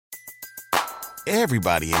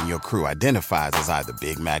Everybody in your crew identifies as either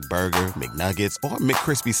Big Mac Burger, McNuggets, or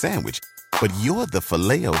McCrispy Sandwich. But you're the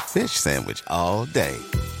Filet-O-Fish Sandwich all day.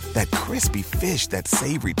 That crispy fish, that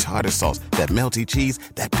savory tartar sauce, that melty cheese,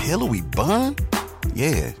 that pillowy bun.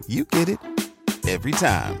 Yeah, you get it. Every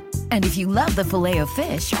time. And if you love the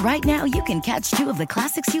Filet-O-Fish, right now you can catch two of the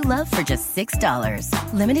classics you love for just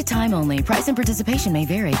 $6. Limited time only. Price and participation may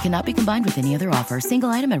vary. Cannot be combined with any other offer. Single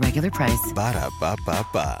item at regular price.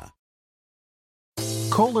 Ba-da-ba-ba-ba.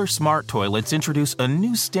 Kohler Smart Toilets introduce a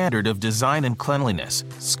new standard of design and cleanliness,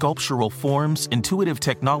 sculptural forms, intuitive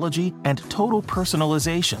technology, and total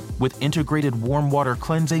personalization with integrated warm water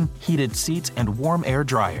cleansing, heated seats, and warm air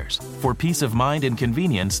dryers. For peace of mind and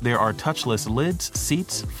convenience, there are touchless lids,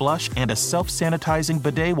 seats, flush, and a self-sanitizing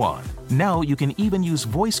bidet wand. Now you can even use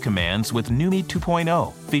voice commands with Numi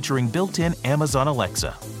 2.0, featuring built-in Amazon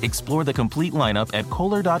Alexa. Explore the complete lineup at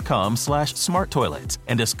Kohler.com/smarttoilets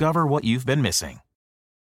and discover what you've been missing.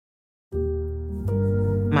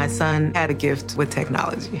 My son had a gift with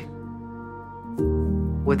technology.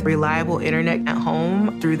 With reliable internet at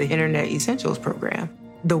home through the Internet Essentials program,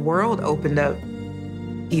 the world opened up.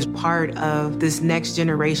 He's part of this next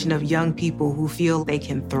generation of young people who feel they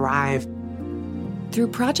can thrive. Through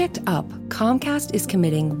Project UP, Comcast is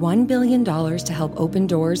committing $1 billion to help open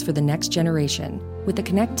doors for the next generation with the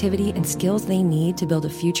connectivity and skills they need to build a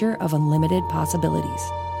future of unlimited possibilities.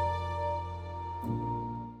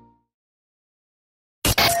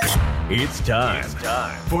 It's time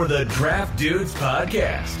for the Draft Dudes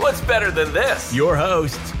Podcast. What's better than this? Your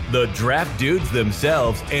hosts, the Draft Dudes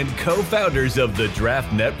themselves and co-founders of the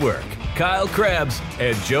Draft Network, Kyle Krabs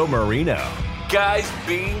and Joe Marino. Guys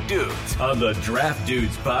being dudes on the Draft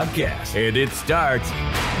Dudes Podcast. And it starts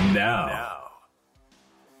now.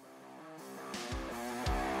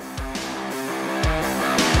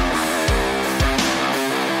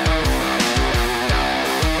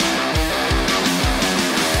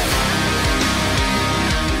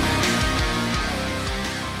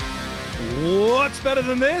 What's better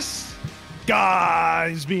than this?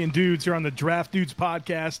 Guys being dudes here on the Draft Dudes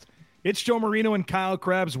Podcast. It's Joe Marino and Kyle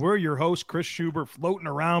Krabs. We're your host, Chris Schubert, floating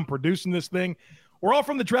around, producing this thing. We're all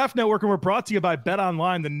from the Draft Network, and we're brought to you by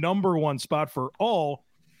BetOnline, the #1 spot for all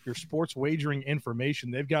your sports wagering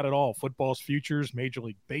information. They've got it all. Football's futures, Major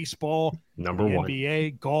League Baseball, #1,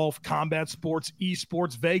 NBA, golf, combat sports,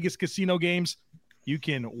 esports, Vegas casino games. You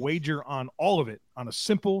can wager on all of it on a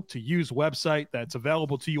simple-to-use website that's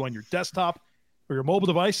available to you on your desktop or your mobile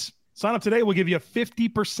device. Sign up today. We'll give you a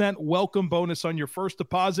 50% welcome bonus on your first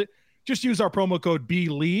deposit. Just use our promo code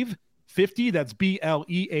BLEAV50. That's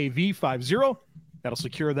BLEAV50. That'll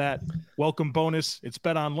secure that welcome bonus. It's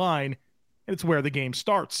BetOnline, and it's where the game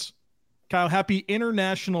starts. Kyle, happy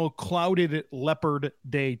International Clouded Leopard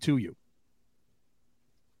Day to you.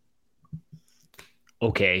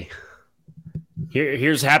 Okay.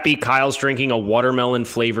 Here's happy Kyle's drinking a watermelon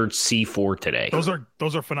flavored C4 today. Those are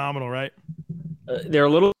phenomenal, right? They're a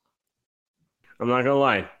little. I'm not gonna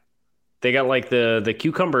lie, they got like the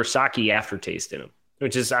cucumber sake aftertaste in them,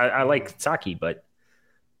 which is I like sake, but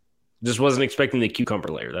just wasn't expecting the cucumber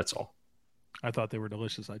layer. That's all. I thought they were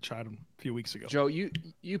delicious. I tried them a few weeks ago. Joe, you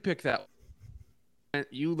picked that.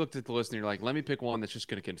 You looked at the list and you're like, let me pick one that's just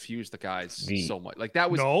going to confuse the guys so much. Like that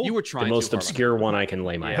was you were trying the most obscure one I can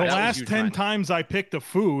lay my The last 10 times I picked a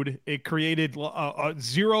food, it created a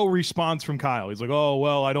zero response from Kyle. He's like, oh,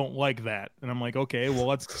 well, I don't like that. And I'm like, okay, well,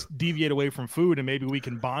 let's deviate away from food and maybe we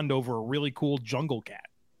can bond over a really cool jungle cat.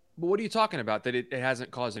 But what are you talking about? That it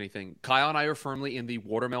hasn't caused anything. Kyle and I are firmly in the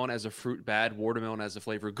watermelon as a fruit bad, watermelon as a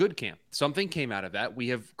flavor good camp. Something came out of that. We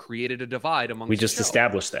have created a divide among. We just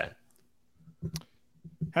established that.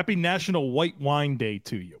 Happy National White Wine Day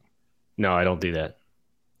to you. No, I don't do that.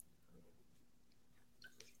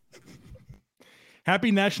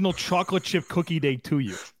 Happy National Chocolate Chip Cookie Day to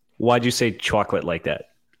you. Why'd you say chocolate like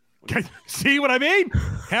that? See what I mean?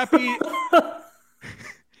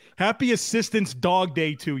 Happy Assistance Dog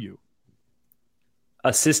Day to you.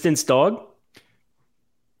 Assistance dog?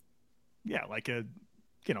 Yeah, like a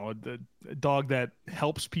dog that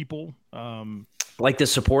helps people. Like the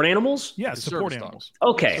support animals? Yeah, support animals.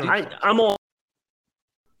 Okay, I'm all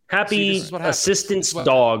happy Assistance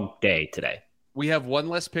Dog Day today. We have one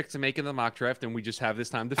less pick to make in the mock draft, and we just have this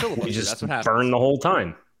time to filibuster. We just That's what happens. burn the whole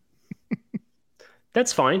time.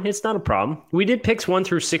 That's fine. It's not a problem. We did picks 1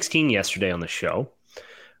 through 16 yesterday on the show.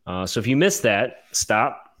 So if you missed that,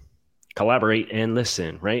 stop, collaborate, and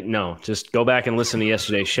listen, right? No, just go back and listen to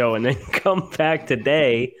yesterday's show and then come back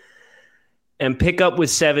today and pick up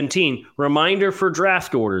with 17. Reminder for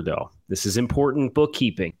draft order, though. This is important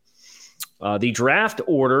bookkeeping. The draft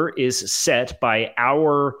order is set by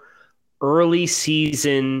our early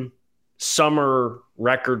season summer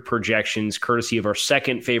record projections, courtesy of our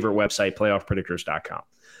second favorite website, playoffpredictors.com.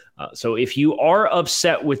 So if you are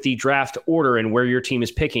upset with the draft order and where your team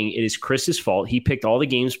is picking, it is Chris's fault. He picked all the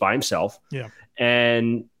games by himself. Yeah.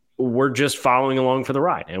 And we're just following along for the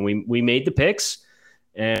ride. And we made the picks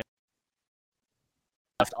and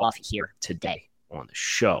left off here today on the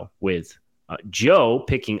show with Joe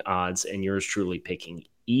picking odds and yours truly picking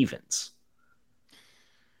evens.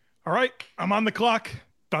 All right. I'm on the clock.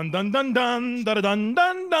 Dun, dun, dun, dun, dun, dun,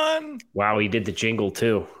 dun, dun. Wow, he did the jingle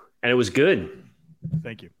too. And it was good.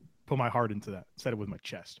 Thank you. Put my heart into that. Said it with my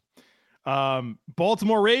chest.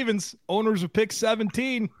 Baltimore Ravens, owners of pick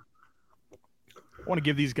 17. I want to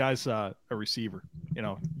give these guys a receiver.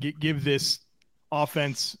 Give this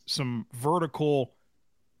offense some vertical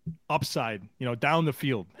upside, down the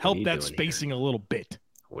field. Help that spacing a little bit.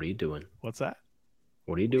 What are you doing? What's that?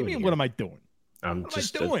 What are you doing? What do you mean, what am I doing? What am I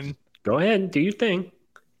doing? Go ahead. Do your thing.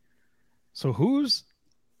 So who's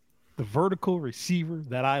the vertical receiver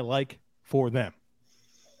that I like for them?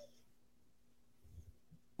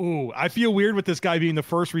 Ooh, I feel weird with this guy being the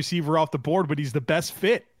first receiver off the board, but he's the best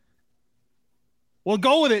fit. Well,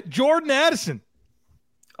 go with it. Jordan Addison.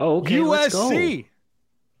 Oh, okay. USC. Let's go.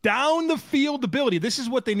 Down the field ability. This is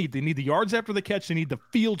what they need. They need the yards after the catch. They need the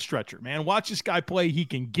field stretcher, man. Watch this guy play. He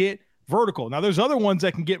can get vertical. Now, there's other ones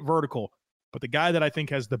that can get vertical, but the guy that I think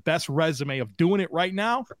has the best resume of doing it right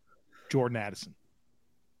now, Jordan Addison.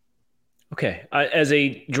 Okay. As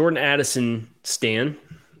a Jordan Addison stan,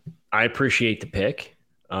 I appreciate the pick,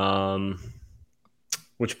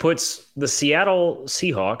 which puts the Seattle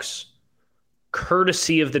Seahawks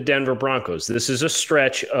courtesy of the Denver Broncos. This is a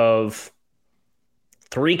stretch of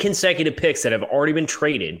 3 consecutive picks that have already been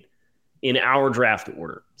traded in our draft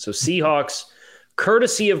order. So Seahawks,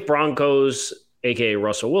 courtesy of Broncos, aka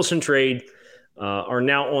Russell Wilson trade, are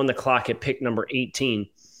now on the clock at pick number 18.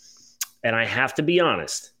 And I have to be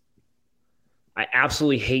honest, I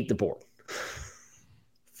absolutely hate the board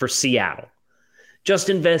for Seattle. Just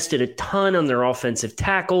invested a ton on their offensive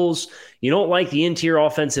tackles. You don't like the interior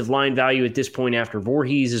offensive line value at this point after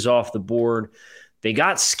Voorhees is off the board. They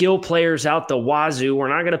got skill players out the wazoo. We're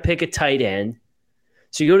not going to pick a tight end.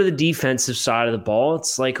 So you go to the defensive side of the ball.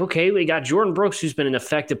 It's like, okay, we got Jordan Brooks, who's been an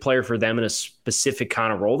effective player for them in a specific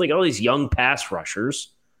kind of role. They got all these young pass rushers.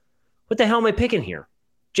 What the hell am I picking here?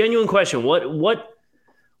 Genuine question. What's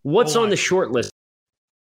O-line. on the short list?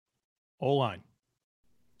 O-line.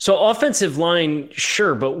 So offensive line,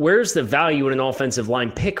 sure, but where's the value in an offensive line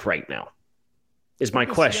pick right now? Is my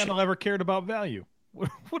question. Seattle ever cared about value? What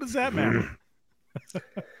does that matter?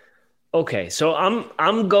 Okay, so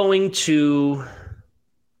I'm going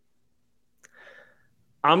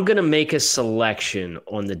to make a selection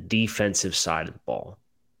on the defensive side of the ball.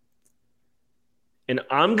 And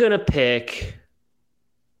I'm going to pick,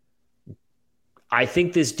 I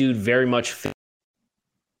think this dude very much fits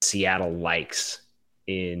Seattle likes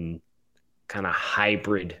in kind of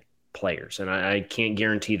hybrid players. And I can't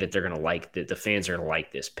guarantee that they're going to like that the fans are going to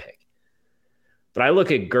like this pick. But I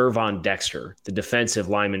look at Gervon Dexter, the defensive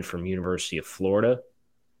lineman from University of Florida,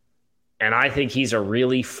 and I think he's a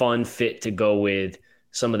really fun fit to go with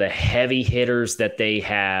some of the heavy hitters that they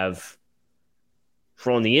have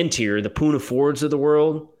from the interior, the Poona Fords of the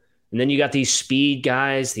world. And then you got these speed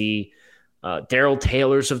guys, the Darrell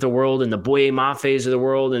Taylors of the world and the Boye Mafes of the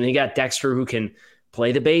world. And you got Dexter who can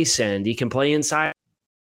play the base end. He can play inside.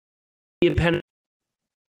 He can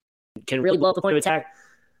really blow up the point of attack.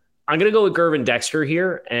 I'm going to go with Gervon Dexter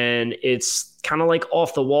here, and it's kind of like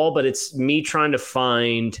off the wall, but it's me trying to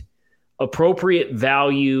find appropriate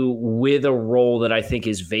value with a role that I think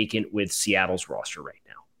is vacant with Seattle's roster right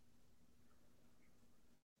now.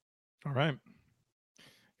 All right.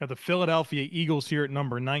 Got the Philadelphia Eagles here at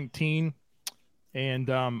number 19, and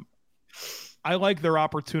I like their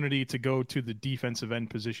opportunity to go to the defensive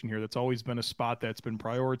end position here. That's always been a spot that's been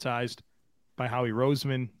prioritized by Howie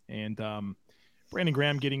Roseman, and Brandon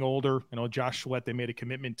Graham getting older. Josh Sweat, they made a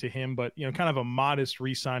commitment to him, but, kind of a modest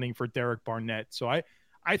re-signing for Derek Barnett. So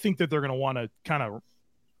I think that they're going to want to kind of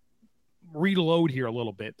reload here a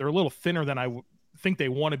little bit. They're a little thinner than I think they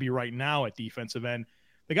want to be right now at defensive end.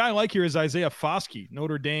 The guy I like here is Isaiah Foskey,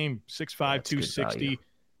 Notre Dame, 6'5", 260. I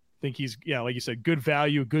think he's, like you said, good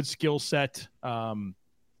value, good skill set,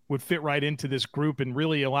 would fit right into this group and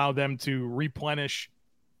really allow them to replenish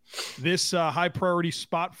this high priority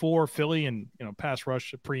spot for Philly. And, pass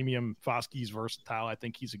rush premium. Foskey's versatile. I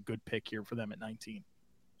think he's a good pick here for them at 19.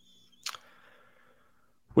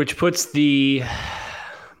 Which puts the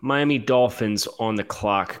Miami Dolphins on the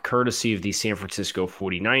clock, courtesy of the San Francisco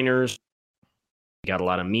 49ers. Got a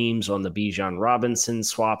lot of memes on the Bijan Robinson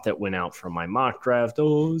swap that went out from my mock draft.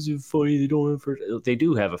 Oh, is it funny they don't have first? They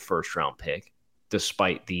do have a first-round pick,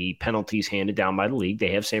 despite the penalties handed down by the league.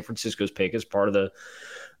 They have San Francisco's pick as part of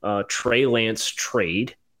the Trey Lance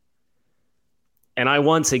trade. And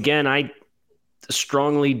I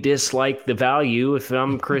strongly dislike the value. If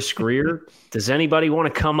I'm Chris Grier, does anybody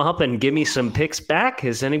want to come up and give me some picks back?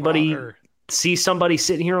 Has anybody see somebody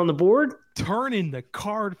sitting here on the board? Turn in the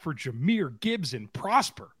card for Jahmyr Gibbs and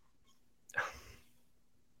Prosper.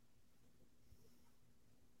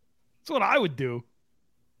 That's what I would do.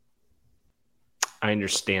 I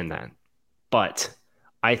understand that. But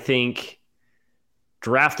I think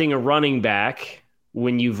drafting a running back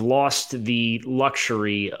when you've lost the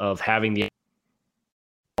luxury of having the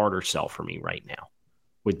harder sell for me right now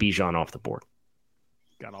with Bijan off the board.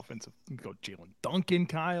 Got offensive. You can go Jalen Duncan,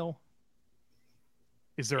 Kyle.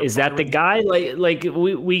 Is that the guy? Like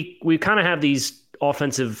we kind of have these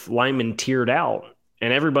offensive linemen tiered out,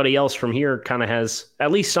 and everybody else from here kind of has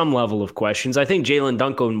at least some level of questions. I think Jalen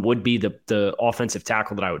Duncan would be the offensive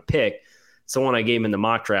tackle that I would pick. It's the one I gave him in the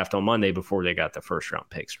mock draft on Monday before they got the first round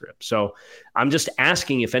pick strip. So I'm just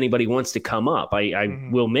asking if anybody wants to come up. I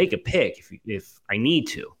will make a pick if I need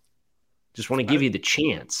to. Just want to give you the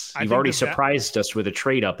chance. You've already surprised us with a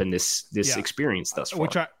trade up in this experience thus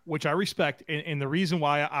far. Which I respect. And the reason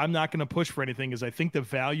why I'm not going to push for anything is I think the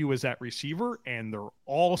value is at receiver, and they're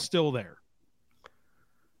all still there.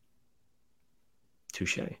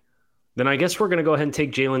 Touche. Then I guess we're going to go ahead and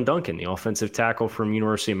take Jalen Duncan, the offensive tackle from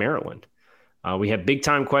University of Maryland. We have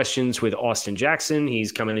big-time questions with Austin Jackson.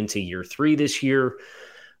 He's coming into year 3 this year.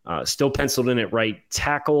 Still penciled in at right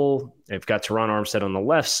tackle. They've got Teron Armstead on the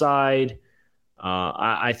left side.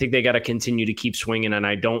 I think they got to continue to keep swinging, and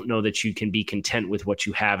I don't know that you can be content with what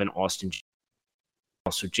you have in Austin.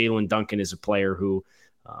 Also, Jalen Duncan is a player who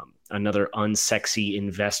another unsexy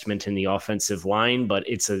investment in the offensive line, but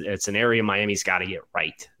it's an area Miami's got to get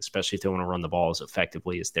right, especially if they want to run the ball as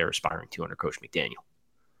effectively as they're aspiring to under Coach McDaniel.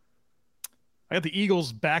 I got the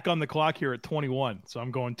Eagles back on the clock here at 21. So I'm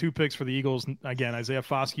going 2 picks for the Eagles. Again, Isaiah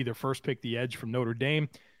Foskey, their first pick, the edge from Notre Dame.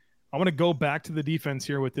 I want to go back to the defense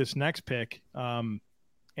here with this next pick. And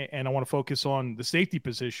I want to focus on the safety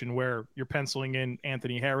position where you're penciling in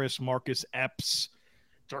Anthony Harris, Marcus Epps,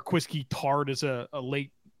 Darquisky Tart as a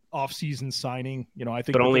late offseason signing. I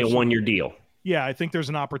think, but only a 1-year deal. Yeah, I think there's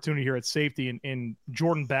an opportunity here at safety, and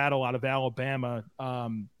Jordan Battle out of Alabama,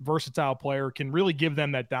 versatile player, can really give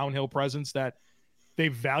them that downhill presence that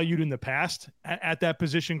they've valued in the past at that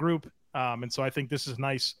position group. And so I think this is a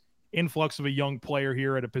nice influx of a young player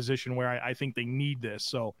here at a position where I think they need this.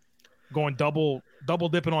 So going double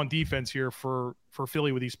dipping on defense here for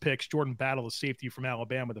Philly with these picks. Jordan Battle, the safety from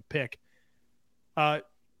Alabama, the pick.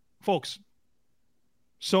 Folks,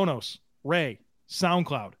 Sonos, Ray,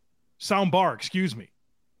 Soundbar,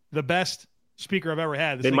 the best speaker I've ever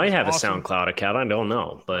had. They might have awesome. A SoundCloud account. I don't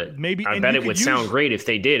know, but maybe I bet it would sound great if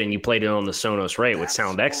they did, and you played it on the Sonos Ray. It would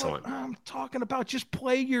sound excellent. I'm talking about just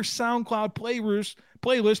play your SoundCloud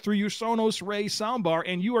playlist through your Sonos Ray soundbar,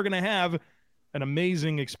 and you are going to have an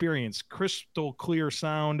amazing experience. Crystal clear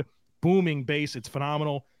sound, booming bass. It's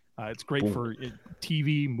phenomenal. It's great for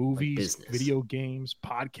TV, movies, video games,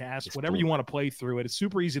 podcasts, whatever you want to play through it. It's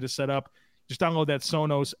super easy to set up. Just download that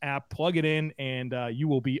Sonos app, plug it in, and you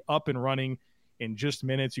will be up and running in just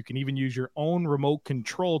minutes. You can even use your own remote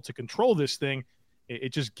control to control this thing. It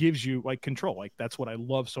just gives you control. That's what I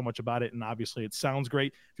love so much about it. And obviously it sounds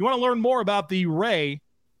great. If you want to learn more about the Ray,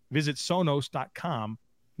 visit Sonos.com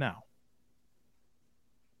now.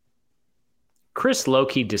 Chris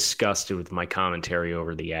low-key disgusted with my commentary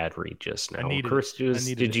over the ad read just now. Chris,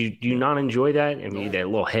 did you not enjoy that? I mean, that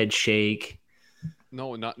little head shake.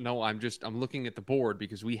 No. I'm looking at the board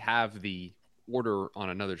because we have the order on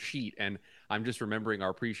another sheet, and I'm just remembering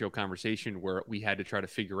our pre-show conversation where we had to try to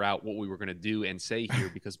figure out what we were going to do and say here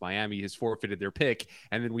because Miami has forfeited their pick,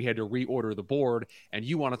 and then we had to reorder the board. And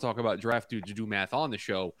you want to talk about Draft Dudes Do Math on the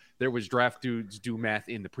show? There was Draft Dudes Do Math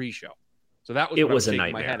in the pre-show, so that was what I was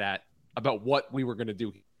shaking my head at about what we were going to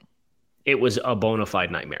do. It was a bona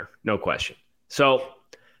fide nightmare, no question. So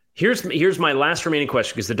here's my last remaining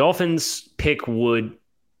question, because the Dolphins pick would,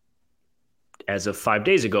 as of 5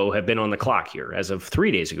 days ago, have been on the clock here. As of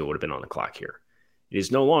 3 days ago, would have been on the clock here. It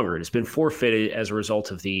is no longer. It has been forfeited as a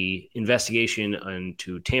result of the investigation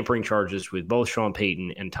into tampering charges with both Sean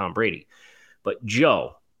Payton and Tom Brady. But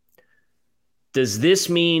Joe, does this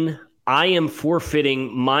mean I am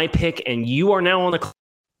forfeiting my pick and you are now on the clock?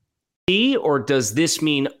 Or does this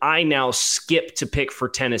mean I now skip to pick for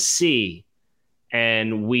Tennessee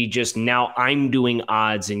and we just now I'm doing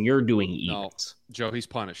odds and you're doing evens. No, Joe, he's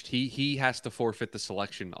punished. He has to forfeit the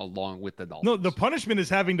selection along with the Dolphins. No, the punishment is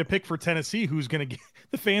having to pick for Tennessee. Who's going to get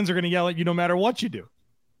the fans are going to yell at you no matter what you do.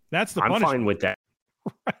 That's the punishment. I'm fine with that.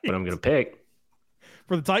 Right. But I'm going to pick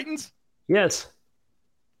for the Titans. Yes.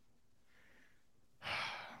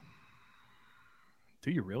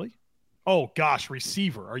 Do you really? Oh gosh,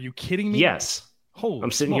 receiver. Are you kidding me? Yes. Holy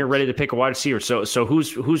I'm sitting smokes. here ready to pick a wide receiver. So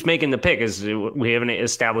who's making the pick? We haven't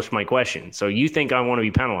established my question. So you think I want to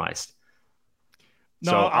be penalized?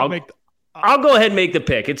 No, so I'll go ahead and make the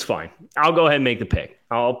pick. It's fine. I'll go ahead and make the pick.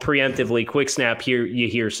 I'll preemptively quick snap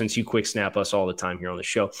here since you quick snap us all the time here on the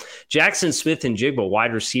show. Jackson Smith-Njigba,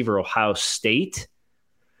 wide receiver, Ohio State.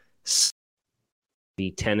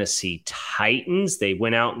 The Tennessee Titans. They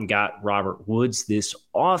went out and got Robert Woods this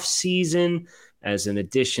offseason as an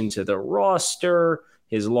addition to the roster.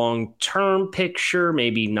 His long-term picture,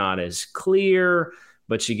 maybe not as clear,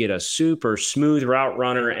 but you get a super smooth route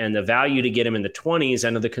runner and the value to get him in the 20s. I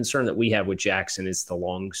know the concern that we have with Jackson is the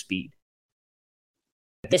long speed.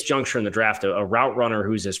 At this juncture in the draft, a route runner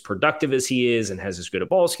who's as productive as he is and has as good a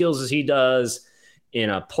ball skills as he does in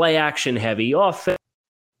a play-action heavy offense,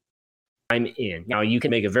 I'm in. Now, you can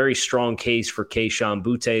make a very strong case for Kayshon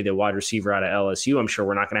Boutte, the wide receiver out of LSU. I'm sure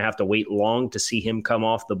we're not going to have to wait long to see him come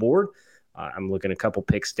off the board. I'm looking a couple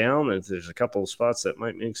picks down. There's a couple of spots that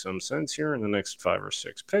might make some sense here in the next 5 or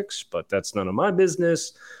 6 picks, but that's none of my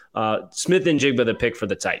business. Smith-Njigba, the pick for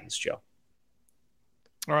the Titans, Joe.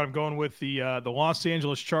 All right, I'm going with the Los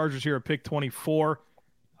Angeles Chargers here at pick 24.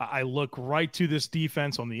 I look right to this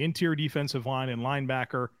defense on the interior defensive line and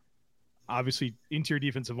linebacker. Obviously, interior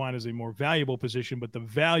defensive line is a more valuable position, but the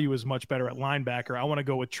value is much better at linebacker. I want to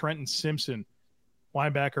go with Trenton Simpson,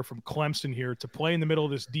 linebacker from Clemson here, to play in the middle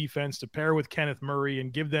of this defense, to pair with Kenneth Murray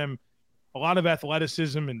and give them a lot of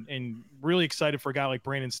athleticism, and really excited for a guy like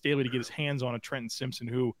Brandon Staley to get his hands on a Trenton Simpson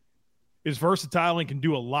who is versatile and can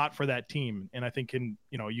do a lot for that team. And I think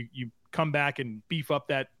you come back and beef up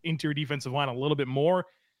that interior defensive line a little bit more,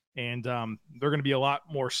 and they're going to be a lot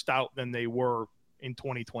more stout than they were in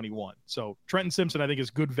 2021. So Trenton Simpson, I think,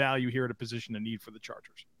 is good value here at a position of need for the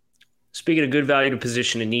Chargers. Speaking of good value to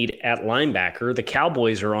position of need at linebacker, the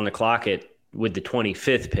Cowboys are on the clock with the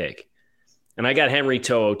 25th pick. And I got Henry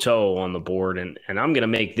To'oTo'o on the board, and I'm going to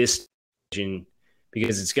make this decision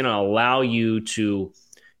because it's going to allow you to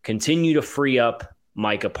continue to free up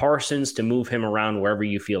Micah Parsons to move him around wherever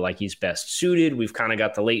you feel like he's best suited. We've kind of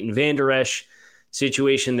got the Leighton Vander Esch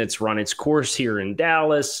situation that's run its course here in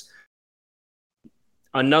Dallas.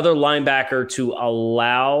 Another linebacker to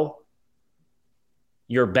allow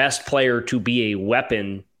your best player to be a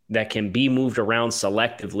weapon that can be moved around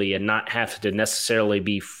selectively and not have to necessarily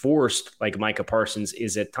be forced, like Micah Parsons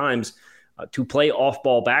is at times, to play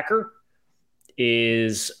off-ball backer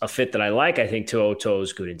is a fit that I like. I think To'oTo'o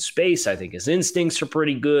is good in space. I think his instincts are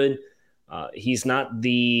pretty good. He's not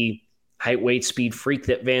the height, weight, speed freak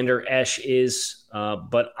that Vander Esch is,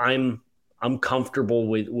 but I'm comfortable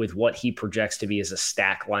with what he projects to be as a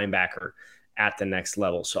stack linebacker at the next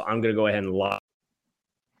level. So I'm going to go ahead and lock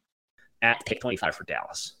at pick 25 for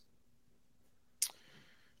Dallas.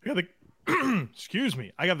 I got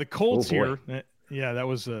I got the Colts here. Yeah, that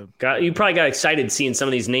was you probably got excited seeing some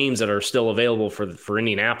of these names that are still available for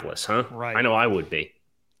Indianapolis, huh? Right. I know I would be.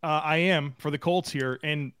 I am for the Colts here,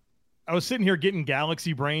 and I was sitting here getting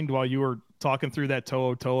galaxy brained while you were talking through that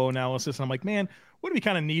To'oTo'o analysis, and I'm like, man, wouldn't it be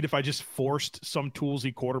kind of neat if I just forced some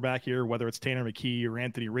toolsy quarterback here, whether it's Tanner McKee or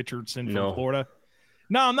Anthony Richardson from Florida?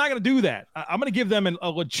 No, I'm not going to do that. I'm going to give them a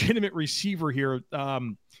legitimate receiver here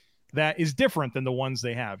that is different than the ones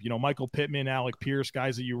they have. Michael Pittman, Alec Pierce,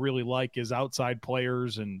 guys that you really like as outside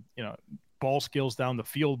players and, ball skills down the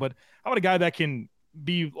field. But how about a guy that can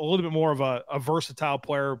be a little bit more of a versatile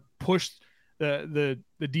player, push the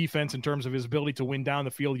defense in terms of his ability to win down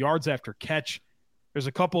the field, yards after catch. There's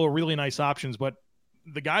a couple of really nice options, but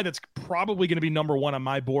the guy that's probably going to be number one on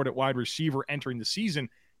my board at wide receiver entering the season,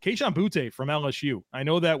 Kayshon Boutte from LSU. I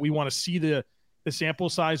know that we want to see the sample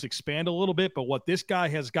size expand a little bit, but what this guy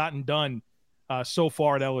has gotten done so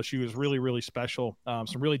far at LSU is really, really special.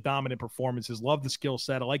 Some really dominant performances. Love the skill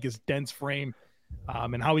set. I like his dense frame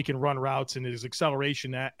and how he can run routes and his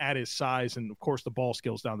acceleration at his size and, of course, the ball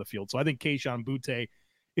skills down the field. So I think Kayshon Boutte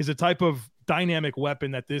is a type of dynamic weapon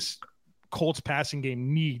that this Colts passing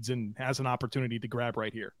game needs and has an opportunity to grab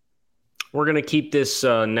right here. We're going to keep this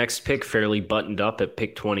next pick fairly buttoned up at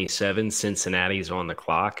pick 27. Cincinnati's on the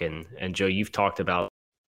clock. And Joe, you've talked about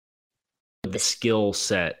the skill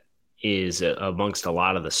set is amongst a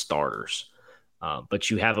lot of the starters. But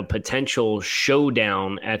you have a potential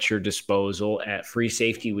showdown at your disposal at free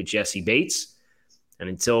safety with Jesse Bates. And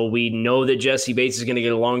until we know that Jesse Bates is going to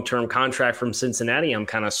get a long-term contract from Cincinnati, I'm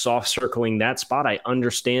kind of soft circling that spot. I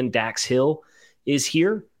understand Dax Hill is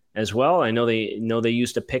here as well. I know they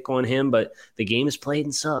used to pick on him, but the game is played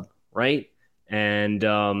in sub, right? And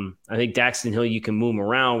I think Daxton Hill, you can move him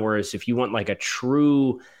around. Whereas if you want like a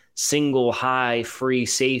true single high free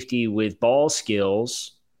safety with ball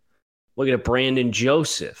skills, look at Brandon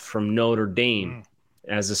Joseph from Notre Dame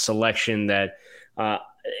as a selection that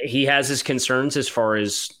he has his concerns as far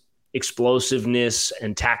as explosiveness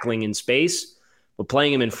and tackling in space, but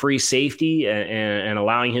playing him in free safety and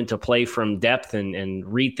allowing him to play from depth and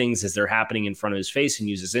read things as they're happening in front of his face and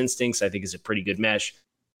use his instincts, I think is a pretty good mesh.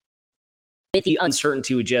 With the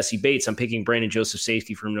uncertainty with Jesse Bates, I'm picking Brandon Joseph,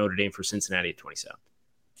 safety from Notre Dame, for Cincinnati at 27.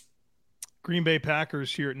 Green Bay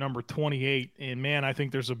Packers here at number 28. And man, I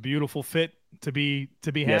think there's a beautiful fit to be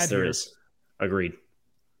had. Yes, there is. Agreed.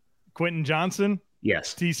 Quentin Johnson.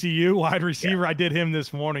 Yes. TCU wide receiver. Yeah. I did him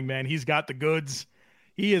this morning, man. He's got the goods.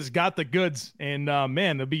 He has got the goods. And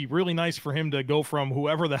man, it'd be really nice for him to go from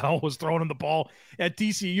whoever the hell was throwing him the ball at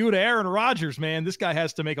TCU to Aaron Rodgers, man. This guy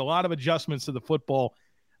has to make a lot of adjustments to the football.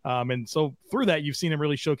 And so through that, you've seen him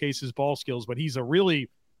really showcase his ball skills, but he's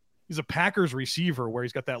a Packers receiver where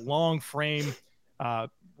he's got that long frame,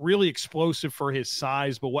 really explosive for his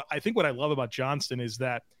size. But what I love about Johnston is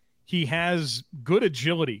that he has good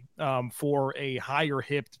agility for a higher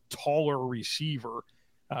hipped, taller receiver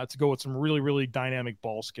to go with some really, really dynamic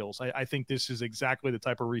ball skills. I think this is exactly the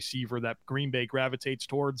type of receiver that Green Bay gravitates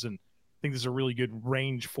towards. And I think there's a really good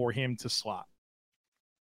range for him to slot.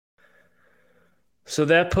 So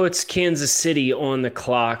that puts Kansas City on the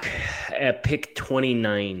clock at pick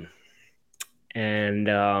 29. And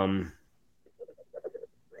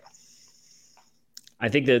I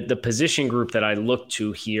think that the position group that I look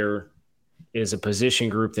to here is a position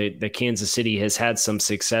group that Kansas City has had some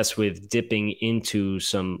success with dipping into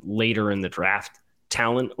some later in the draft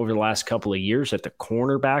talent over the last couple of years at the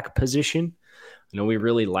cornerback position. I know we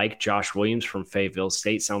really like Josh Williams from Fayetteville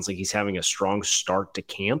State. Sounds like he's having a strong start to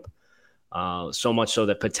camp. So much so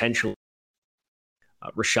that potentially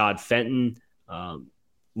Rashad Fenton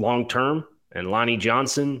long-term and Lonnie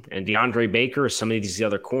Johnson and DeAndre Baker, some of these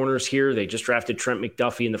other corners here. They just drafted Trent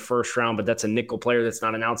McDuffie in the first round, but that's a nickel player. That's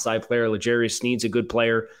not an outside player. L'Jarius Sneed's a good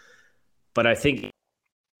player. But I think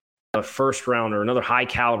a first round or another high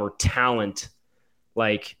caliber talent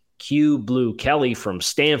like Q Blue Kelly from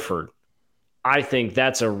Stanford, I think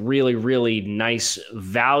that's a really, really nice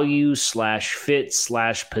value / fit /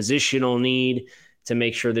 positional need to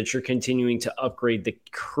make sure that you're continuing to upgrade the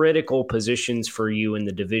critical positions for you in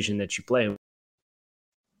the division that you play.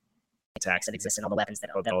 Attacks that exist in all the weapons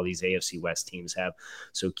that all these AFC West teams have.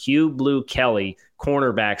 So Q Blue Kelly,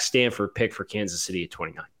 cornerback, Stanford, pick for Kansas City at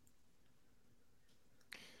 29.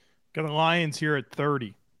 Got the Lions here at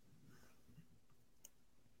 30.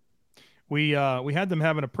 We had them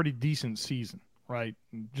having a pretty decent season, right?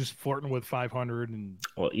 Just flirting with 500 and.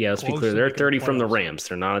 Well, yeah, let's be clear. They're 30 from the Rams.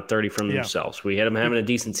 They're not at 30 from themselves. We had them having a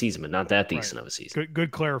decent season, but not that decent of a season.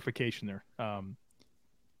 Good clarification there.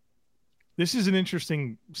 This is an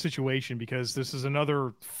interesting situation because this is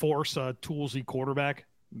another Forza Toolsy quarterback,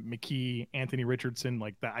 McKee, Anthony Richardson,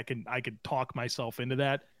 like that. I could talk myself into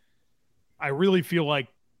that. I really feel like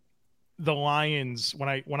the Lions,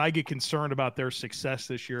 when I get concerned about their success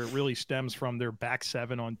this year, it really stems from their back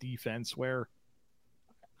seven on defense, where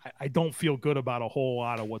I don't feel good about a whole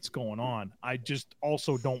lot of what's going on. I just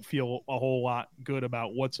also don't feel a whole lot good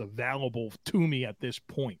about what's available to me at this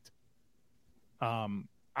point.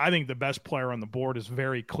 I think the best player on the board is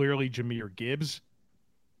very clearly Jahmyr Gibbs.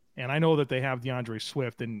 And I know that they have DeAndre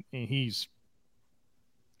Swift, and he's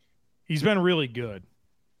been really good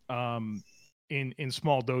in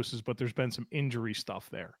small doses, but there's been some injury stuff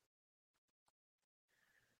there.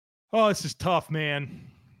 Oh, this is tough, man.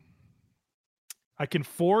 I can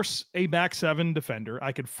force a back seven defender.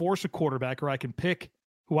 I could force a quarterback, or I can pick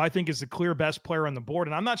who I think is the clear best player on the board.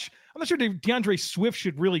 And I'm not sure DeAndre Swift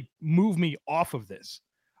should really move me off of this.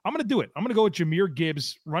 I'm going to do it. I'm going to go with Jahmyr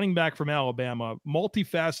Gibbs, running back from Alabama,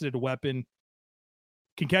 multifaceted weapon,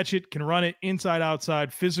 can catch it, can run it inside,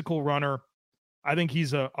 outside, physical runner. I think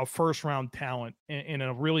he's a first-round talent and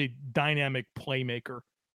a really dynamic playmaker.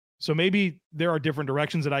 So maybe there are different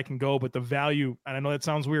directions that I can go, but the value, and I know that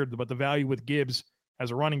sounds weird, but the value with Gibbs as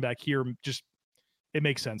a running back here, just it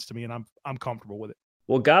makes sense to me, and I'm comfortable with it.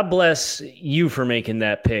 Well, God bless you for making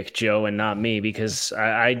that pick, Joe, and not me, because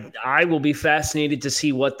I will be fascinated to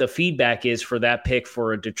see what the feedback is for that pick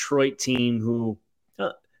for a Detroit team who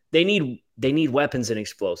they need weapons and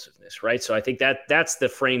explosiveness, right? So I think that's the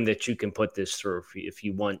frame that you can put this through if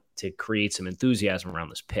you want to create some enthusiasm around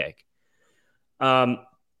this pick.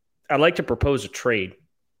 I'd like to propose a trade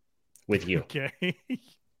with you. Okay.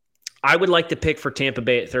 I would like to pick for Tampa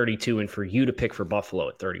Bay at 32 and for you to pick for Buffalo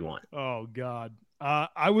at 31. Oh, God.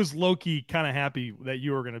 I was low-key kind of happy that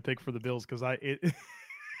you were going to pick for the Bills because I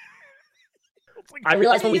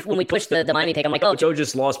realized when we pushed the Miami pick, I'm like, oh, Joe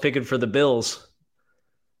just lost picking for the Bills.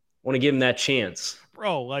 Want to give him that chance.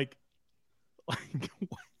 Bro, like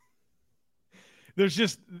there's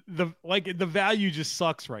just the value just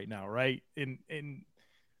sucks right now, right?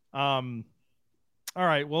 All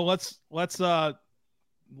right, well let's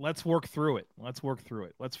work through it. Let's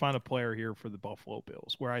find a player here for the Buffalo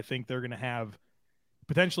Bills where I think they're going to have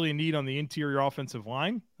potentially a need on the interior offensive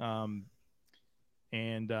line.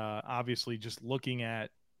 And obviously just looking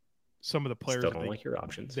at some of the players Still don't like your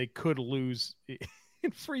options. They could lose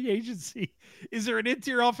in free agency. Is there an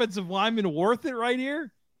interior offensive lineman worth it right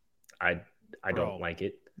here? I don't like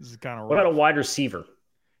it. This is kind of What about a wide receiver?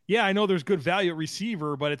 Yeah, I know there's good value at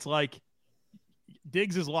receiver, but it's like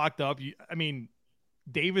Diggs is locked up.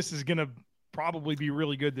 Davis is going to probably be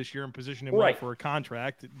really good this year and position him well for a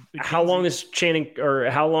contract. How long is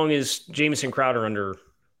Jamison Crowder under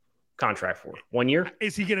contract for? 1 year?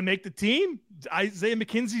 Is he going to make the team? Isaiah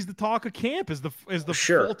McKenzie's the talk of camp. Is the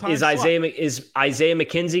sure. full-time Is Isaiah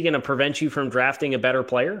McKenzie going to prevent you from drafting a better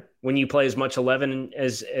player when you play as much 11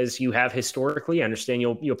 as you have historically? I understand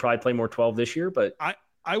you'll probably play more 12 this year, but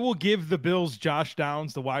I will give the Bills Josh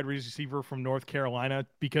Downs, the wide receiver from North Carolina,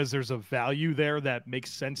 because there's a value there that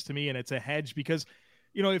makes sense to me, and it's a hedge because,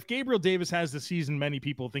 if Gabriel Davis has the season many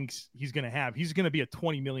people think he's going to have, he's going to be a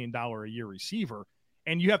 $20 million a year receiver,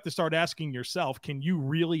 and you have to start asking yourself, can you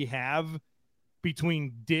really have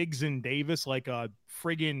between Diggs and Davis like a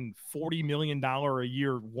friggin' $40 million a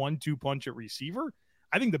year 1-2 punch at receiver?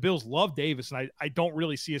 I think the Bills love Davis, and I don't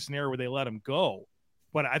really see a scenario where they let him go,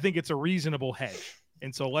 but I think it's a reasonable hedge.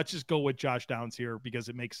 And so let's just go with Josh Downs here because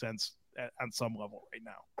it makes sense on some level right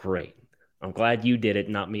now. Great. I'm glad you did it,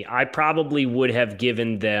 not me. I probably would have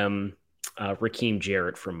given them Raheem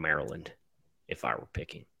Jarrett from Maryland if I were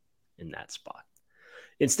picking in that spot.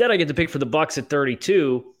 Instead, I get to pick for the Bucs at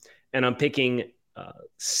 32, and I'm picking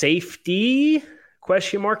safety, ?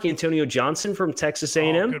 Antonio Johnson from Texas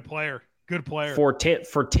A&M. Oh, good player.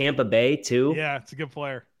 For Tampa Bay, too. Yeah, it's a good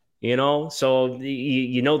player. So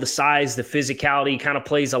the size, the physicality kind of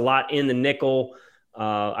plays a lot in the nickel.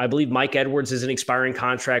 I believe Mike Edwards is an expiring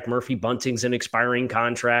contract. Murphy Bunting's an expiring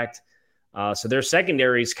contract. So their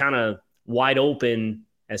secondary is kind of wide open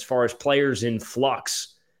as far as players in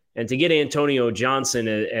flux. And to get Antonio Johnson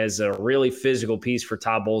as a really physical piece for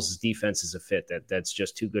Todd Bowles' defense is a fit that's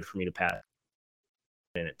just too good for me to pass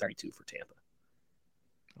in at 32 for Tampa.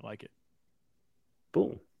 I like it.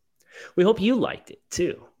 Boom. We hope you liked it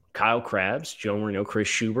too. Kyle Krabs, Joe Marino, Chris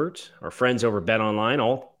Schubert, our friends over BetOnline,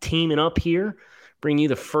 all teaming up here, bring you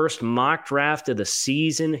the first mock draft of the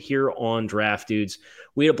season here on Draft Dudes.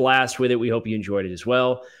 We had a blast with it. We hope you enjoyed it as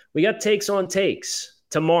well. We got takes on takes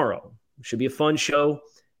tomorrow. Should be a fun show.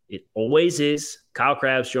 It always is. Kyle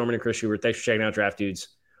Krabs, Joe Marino, Chris Schubert. Thanks for checking out Draft Dudes.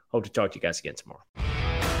 Hope to talk to you guys again tomorrow.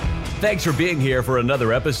 Thanks for being here for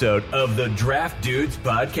another episode of the Draft Dudes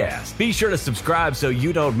podcast. Be sure to subscribe so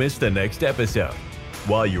you don't miss the next episode.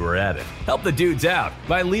 While you are at it, help the dudes out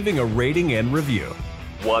by leaving a rating and review.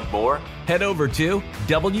 Want more? Head over to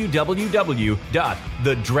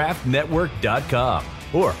www.thedraftnetwork.com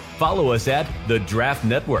or follow us at The Draft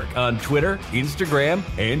Network on Twitter, Instagram,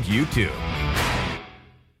 and YouTube.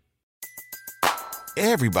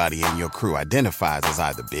 Everybody in your crew identifies as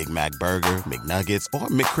either Big Mac Burger, McNuggets, or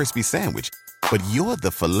McCrispy Sandwich, but you're the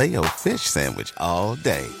Filet-O-Fish Sandwich all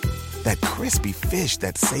day. That crispy fish,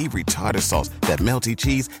 that savory tartar sauce, that melty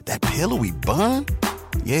cheese, that pillowy bun.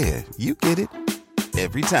 Yeah, you get it.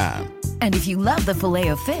 Every time. And if you love the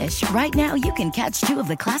Filet-O-Fish, right now you can catch 2 of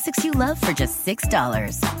the classics you love for just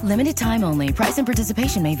 $6. Limited time only. Price and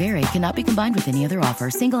participation may vary. Cannot be combined with any other offer.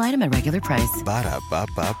 Single item at regular price.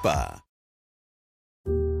 Ba-da-ba-ba-ba.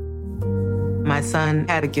 My son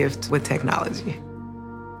had a gift with technology.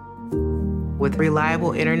 With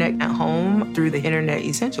reliable internet at home through the Internet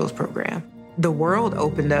Essentials program, the world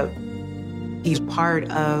opened up. He's part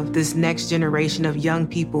of this next generation of young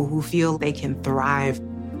people who feel they can thrive.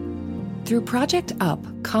 Through Project UP,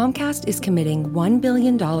 Comcast is committing $1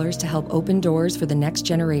 billion to help open doors for the next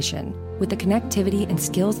generation with the connectivity and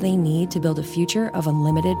skills they need to build a future of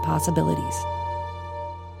unlimited possibilities.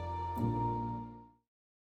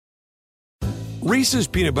 Reese's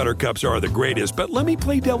peanut butter cups are the greatest, but let me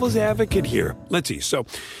play devil's advocate here. Let's see. So,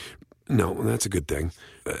 no, that's a good thing.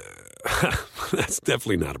 That's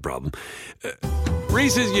definitely not a problem.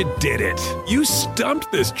 Reese's, you did it. You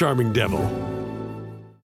stumped this charming devil.